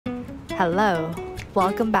Hello,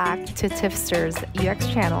 welcome back to Tifffster's UX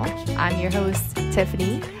channel. I'm your host,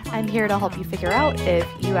 Tiffany. I'm here to help you figure out if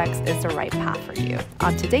UX is the right path for you.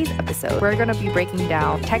 On today's episode, we're going to be breaking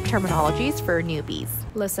down tech terminologies for newbies.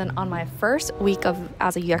 Listen, on my first week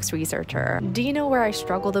as a UX researcher, do you know where I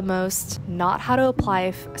struggle the most? Not how to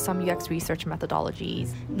apply some UX research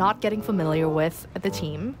methodologies, not getting familiar with the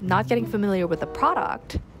team, not getting familiar with the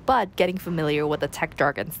product, but getting familiar with the tech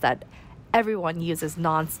jargons that everyone uses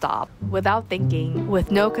nonstop without thinking,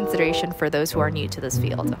 with no consideration for those who are new to this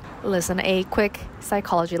field. Listen, a quick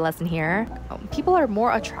psychology lesson here. People are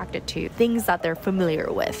more attracted to things that they're familiar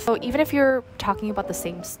with. So even if you're talking about the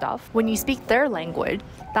same stuff, when you speak their language,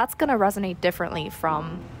 that's going to resonate differently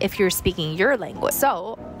from if you're speaking your language.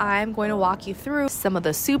 So I'm going to walk you through some of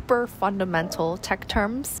the super fundamental tech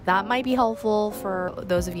terms that might be helpful for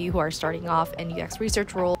those of you who are starting off in UX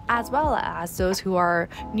research role, as well as those who are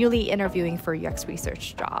newly interviewing for UX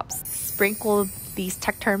research jobs. Sprinkle these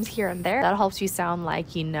tech terms here and there. That helps you sound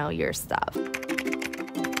like you know your stuff.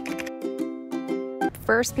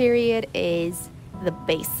 First period is the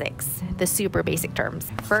basics, the super basic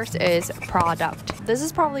terms. First is product. This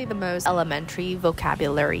is probably the most elementary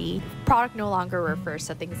vocabulary. Product no longer refers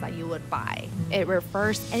to things that you would buy. It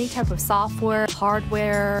refers to any type of software,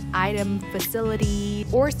 hardware, item, facility,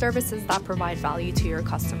 or services that provide value to your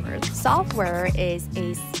customers. Software is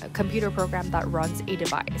a computer program that runs a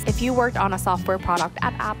device. If you worked on a software product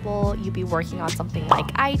at Apple, you'd be working on something like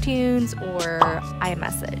iTunes or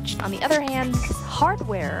iMessage. On the other hand,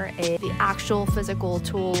 hardware is the actual physical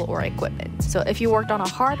tool or equipment. So if you worked on a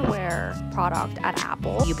hardware product at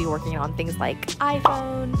Apple, you'd be working on things like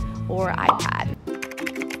iPhone or iPad.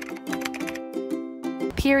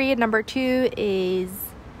 Period number 2 is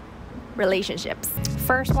relationships.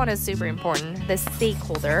 First one is super important, the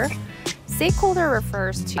stakeholder. Stakeholder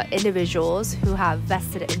refers to individuals who have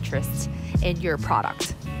vested interests in your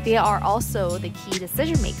product. They are also the key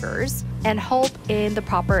decision makers and help in the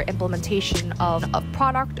proper implementation of a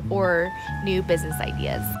product or new business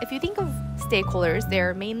ideas. If you think of stakeholders,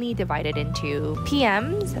 they're mainly divided into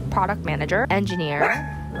PMs, product manager,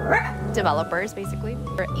 engineer, developers basically,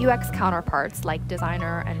 or UX counterparts like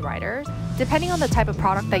designer and writers. Depending on the type of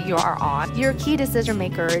product that you are on, your key decision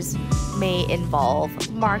makers may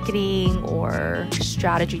involve marketing or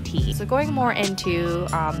strategy team. So going more into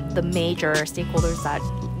the major stakeholders that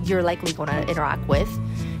you're likely going to interact with.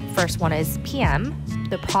 First one is PM,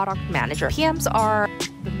 the product manager. PMs are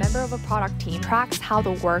the member of a product team, tracks how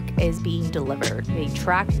the work is being delivered. They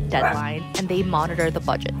track deadlines and they monitor the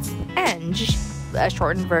budgets. Eng, a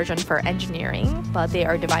shortened version for engineering, but they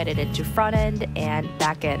are divided into front-end and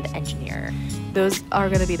back-end engineer. Those are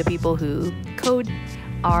going to be the people who code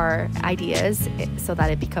our ideas so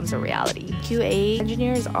that it becomes a reality. QA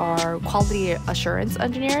engineers are quality assurance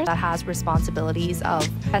engineers that has responsibilities of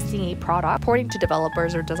testing a product, reporting to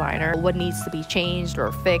developers or designer what needs to be changed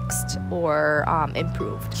or fixed or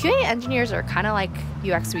improved. QA engineers are kind of like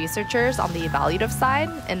UX researchers on the evaluative side,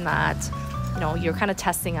 in that you're kind of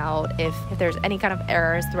testing out if there's any kind of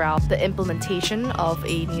errors throughout the implementation of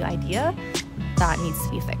a new idea that needs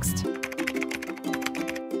to be fixed.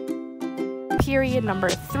 Period number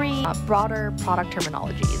 3, broader product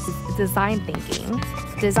terminologies. Design thinking.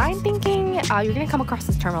 Design thinking, you're going to come across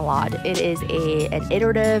this term a lot. It is an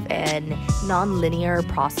iterative and non-linear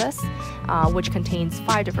process which contains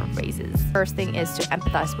 5 different phases. First thing is to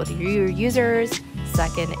empathize with your users.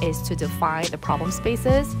 Second is to define the problem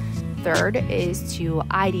spaces. Third is to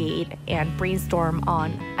ideate and brainstorm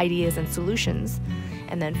on ideas and solutions.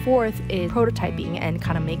 And then fourth is prototyping and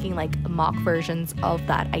kind of making like mock versions of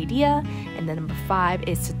that idea. And then number 5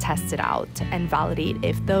 is to test it out and validate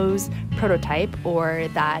if those prototype or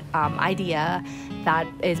that idea that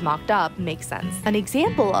is mocked up makes sense. An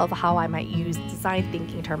example of how I might use design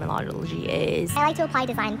thinking terminology is, I like to apply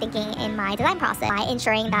design thinking in my design process by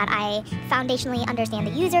ensuring that I foundationally understand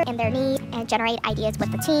the user and their needs and generate ideas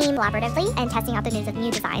with the team collaboratively and testing out the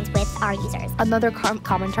new designs with our users. Another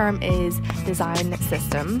common term is design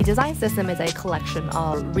system. A design system is a collection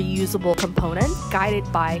of reusable components guided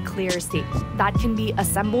by clear statements that can be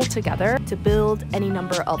assembled together to build any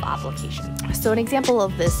number of applications. So an example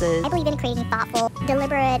of this is, I believe in creating thoughtful,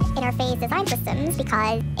 deliberate interface design systems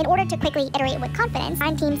because in order to quickly iterate with confidence,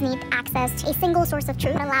 design teams need access to a single source of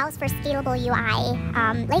truth that allows for scalable UI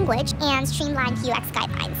language and streamlined UX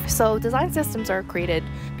guidelines. So design systems are created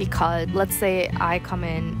because, let's say I come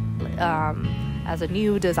in as a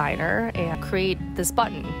new designer and create this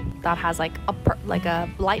button that has like a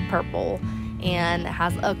light purple and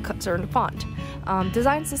has a certain font.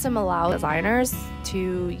 Design system allows designers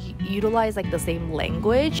to utilize like the same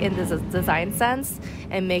language in the design sense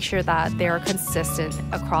and make sure that they are consistent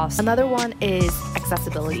across. Another one is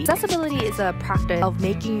accessibility. Accessibility is a practice of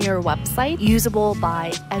making your website usable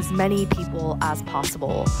by as many people as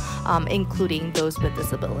possible, including those with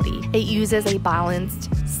disability. It uses a balanced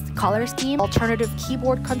color scheme, alternative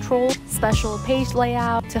keyboard control, special page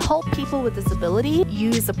layout to help people with disability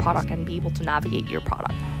use the product and be able to navigate your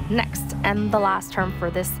product. Next, and the last term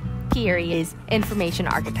for this period is information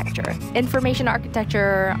architecture. Information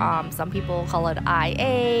architecture, some people call it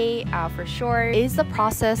IA for short, is the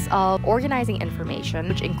process of organizing information,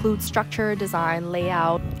 which includes structure, design,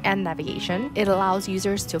 layout, and navigation. It allows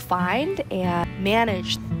users to find and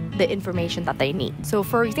manage the information that they need. So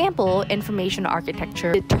for example, information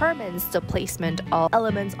architecture determines the placement of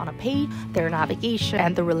elements on a page, their navigation,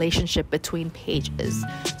 and the relationship between pages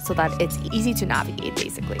so that it's easy to navigate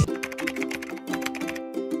basically.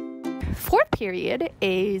 Fourth period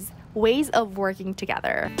is ways of working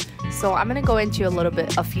together. So I'm going to go into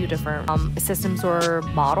a few different systems or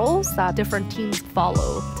models that different teams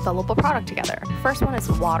follow to develop a product together. First one is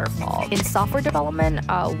Waterfall. In software development,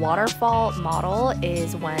 a Waterfall model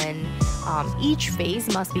is when each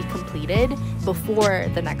phase must be completed before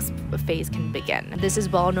the next phase can begin. This is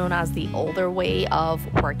well known as the older way of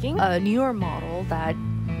working. A newer model that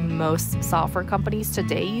most software companies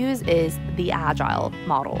today use is the Agile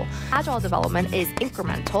model. Agile development is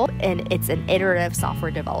incremental and it's an iterative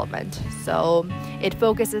software development. So it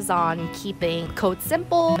focuses on keeping code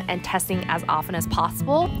simple and testing as often as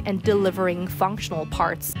possible and delivering functional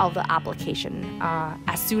parts of the application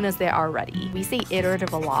as soon as they are ready. We say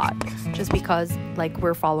iterative a lot just because like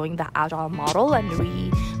we're following the Agile model and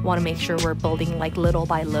we want to make sure we're building like little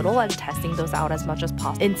by little and testing those out as much as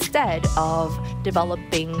possible instead of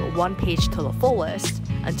developing one page to the fullest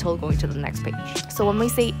until going to the next page. So when we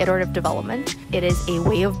say iterative development, it is a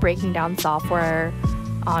way of breaking down software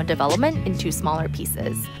development into smaller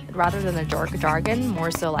pieces. Rather than a jargon, more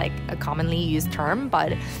so like a commonly used term,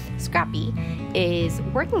 but Scrappy is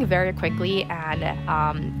working very quickly and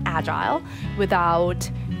agile without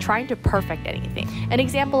trying to perfect anything. An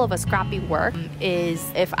example of a Scrappy work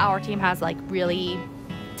is if our team has like really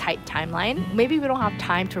tight timeline, maybe we don't have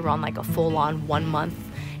time to run like a full-on 1 month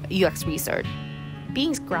UX research.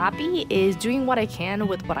 Being scrappy is doing what I can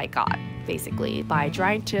with what I got, basically, by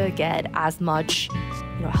trying to get as much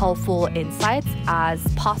helpful insights as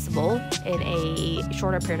possible in a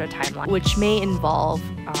shorter period of timeline, which may involve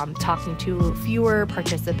talking to fewer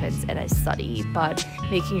participants in a study, but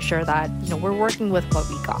making sure that we're working with what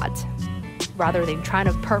we got rather than trying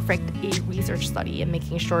to perfect a research study and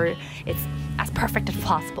making sure it's as perfect as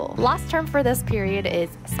possible. Last term for this period is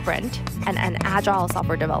sprint and an agile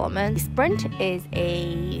software development. Sprint is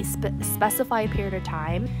a specified period of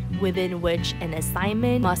time within which an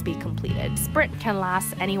assignment must be completed. Sprint can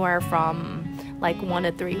last anywhere from like 1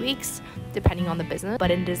 to 3 weeks, depending on the business.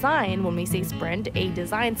 But in design, when we say sprint, a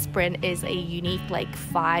design sprint is a unique like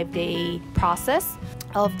 5-day process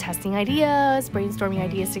of testing ideas, brainstorming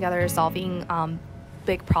ideas together, solving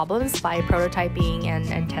big problems by prototyping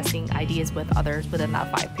and testing ideas with others within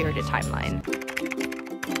that 5-period timeline.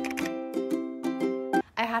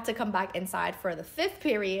 I had to come back inside for the 5th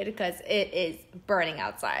period because it is burning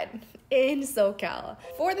outside in SoCal.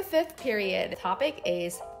 For the 5th period, the topic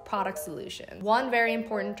is product solution. One very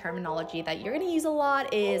important terminology that you're going to use a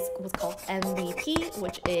lot is what's called MVP,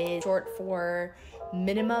 which is short for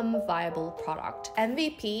minimum viable product.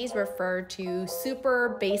 MVPs refer to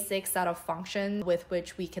super basic set of functions with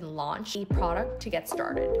which we can launch a product to get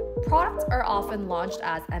started. Products are often launched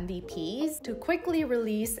as MVPs to quickly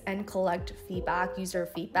release and collect feedback, user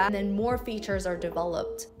feedback, and then more features are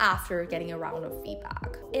developed after getting a round of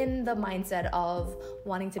feedback. In the mindset of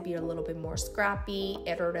wanting to be a little bit more scrappy,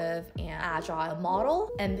 iterative, and agile model,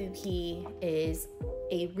 MVP is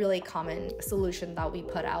a really common solution that we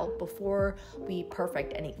put out before we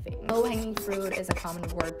perfect anything. Low-hanging fruit is a common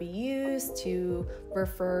word we use to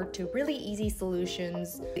refer to really easy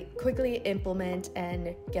solutions, quickly implement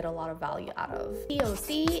and get a lot of value out of.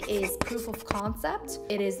 POC is proof of concept.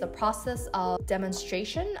 It is the process of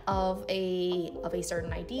demonstration of a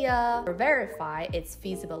certain idea or verify its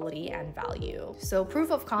feasibility and value. So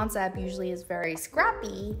proof of concept usually is very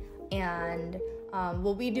scrappy and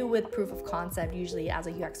What we do with proof of concept usually as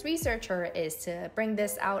a UX researcher is to bring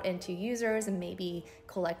this out into users and maybe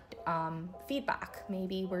collect feedback.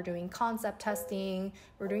 Maybe we're doing concept testing,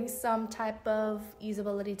 we're doing some type of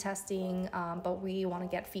usability testing, but we want to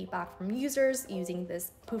get feedback from users using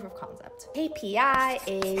this proof of concept. KPI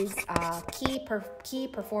is key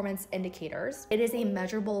performance indicators. It is a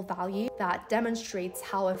measurable value that demonstrates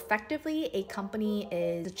how effectively a company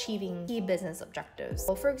is achieving key business objectives.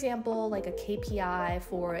 So for example, like a KPI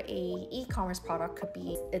for a e-commerce product could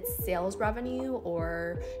be its sales revenue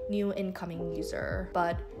or new incoming user,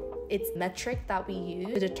 but it's metric that we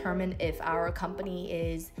use to determine if our company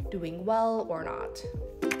is doing well or not.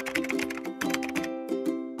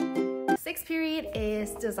 Sixth period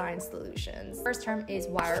is design solutions. First term is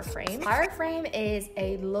wireframe. Wireframe is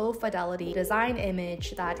a low fidelity design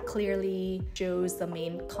image that clearly shows the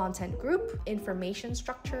main content group, information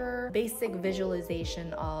structure, basic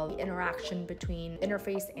visualization of the interaction between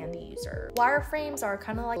interface and the user. Wireframes are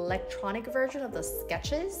kind of like electronic version of the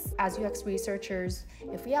sketches. As UX researchers,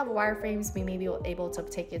 if we have wireframes, we may be able to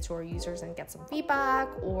take it to our users and get some feedback,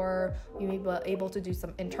 or we may be able to do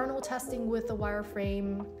some internal testing with the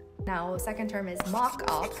wireframe. Now, second term is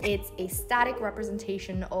mock-up. It's a static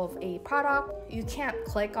representation of a product. You can't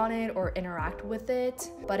click on it or interact with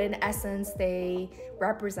it, but in essence, they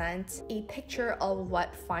represent a picture of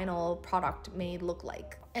what final product may look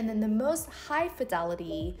like. And then the most high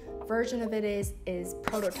fidelity version of it is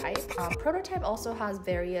prototype. Prototype also has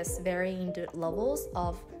various varying levels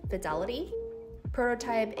of fidelity.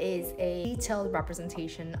 Prototype is a detailed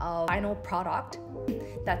representation of final product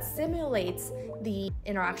that simulates the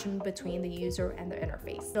interaction between the user and the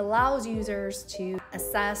interface. It allows users to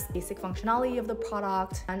assess basic functionality of the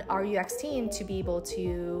product and our UX team to be able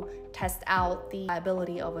to test out the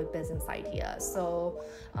viability of a business idea. So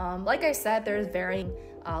like I said, there's varying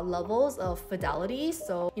levels of fidelity.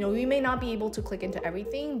 So, we may not be able to click into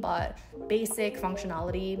everything, but basic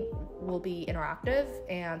functionality will be interactive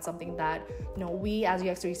and something that, we as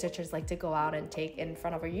UX researchers like to go out and take in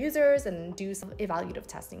front of our users and do some evaluative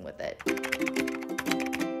testing with it.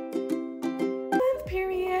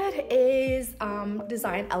 Period is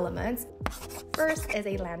design elements. First is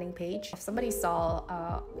a landing page. If somebody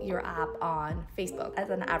saw your app on Facebook as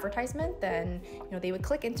an advertisement, then they would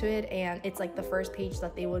click into it, and it's like the first page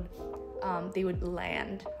that they would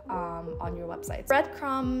land on your website.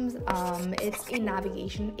 Breadcrumbs, it's a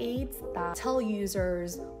navigation aids that tell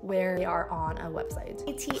users where they are on a website.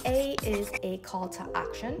 ETA is a call to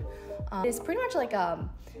action. It's pretty much like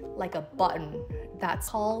a button that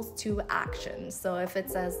calls to action. So if it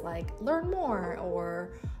says like learn more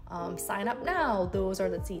or sign up now, those are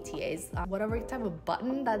the CTAs. Whatever type of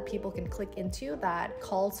button that people can click into that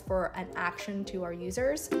calls for an action to our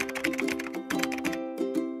users.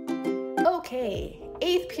 Okay,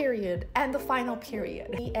 eighth period and the final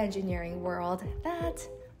period, the engineering world that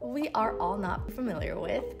we are all not familiar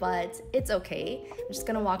with, but it's okay. I'm just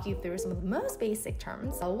gonna walk you through some of the most basic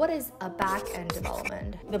terms. So what is a back-end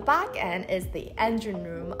development? The back-end is the engine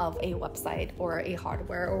room of a website or a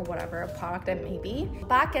hardware or whatever product it may be.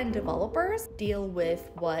 Back-end developers deal with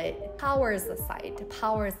what powers the site,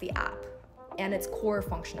 powers the app, and its core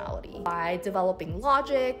functionality by developing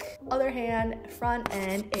logic. Other hand, front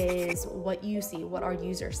end is what you see, what our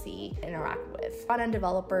users see, interact with. Front end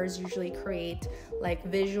developers usually create like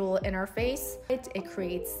visual interface. It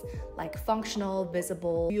creates like functional,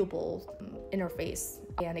 visible, viewable interface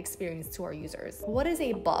and experience to our users. What is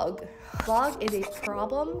a bug? Bug is a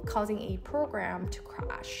problem causing a program to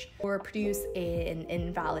crash or produce an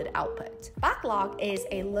invalid output. Backlog is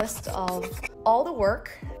a list of all the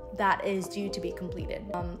work that is due to be completed,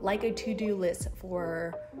 like a to-do list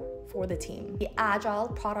for the team. The Agile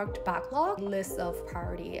product backlog lists of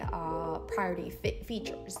priority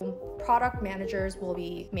features. Product managers will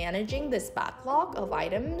be managing this backlog of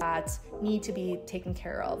items that need to be taken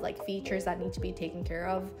care of, like features that need to be taken care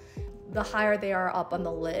of. The higher they are up on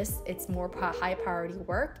the list, it's more high priority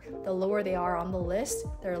work. The lower they are on the list,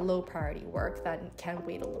 they're low priority work that can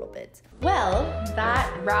wait a little bit. Well,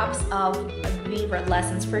 that wraps up the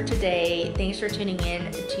lessons for today. Thanks for tuning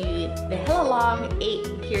in to the Hill Along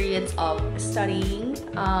 8 periods of studying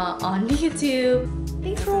on YouTube.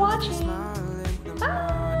 Thanks for watching.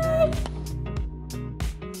 Bye!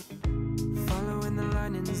 Following the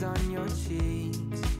linings on your cheeks.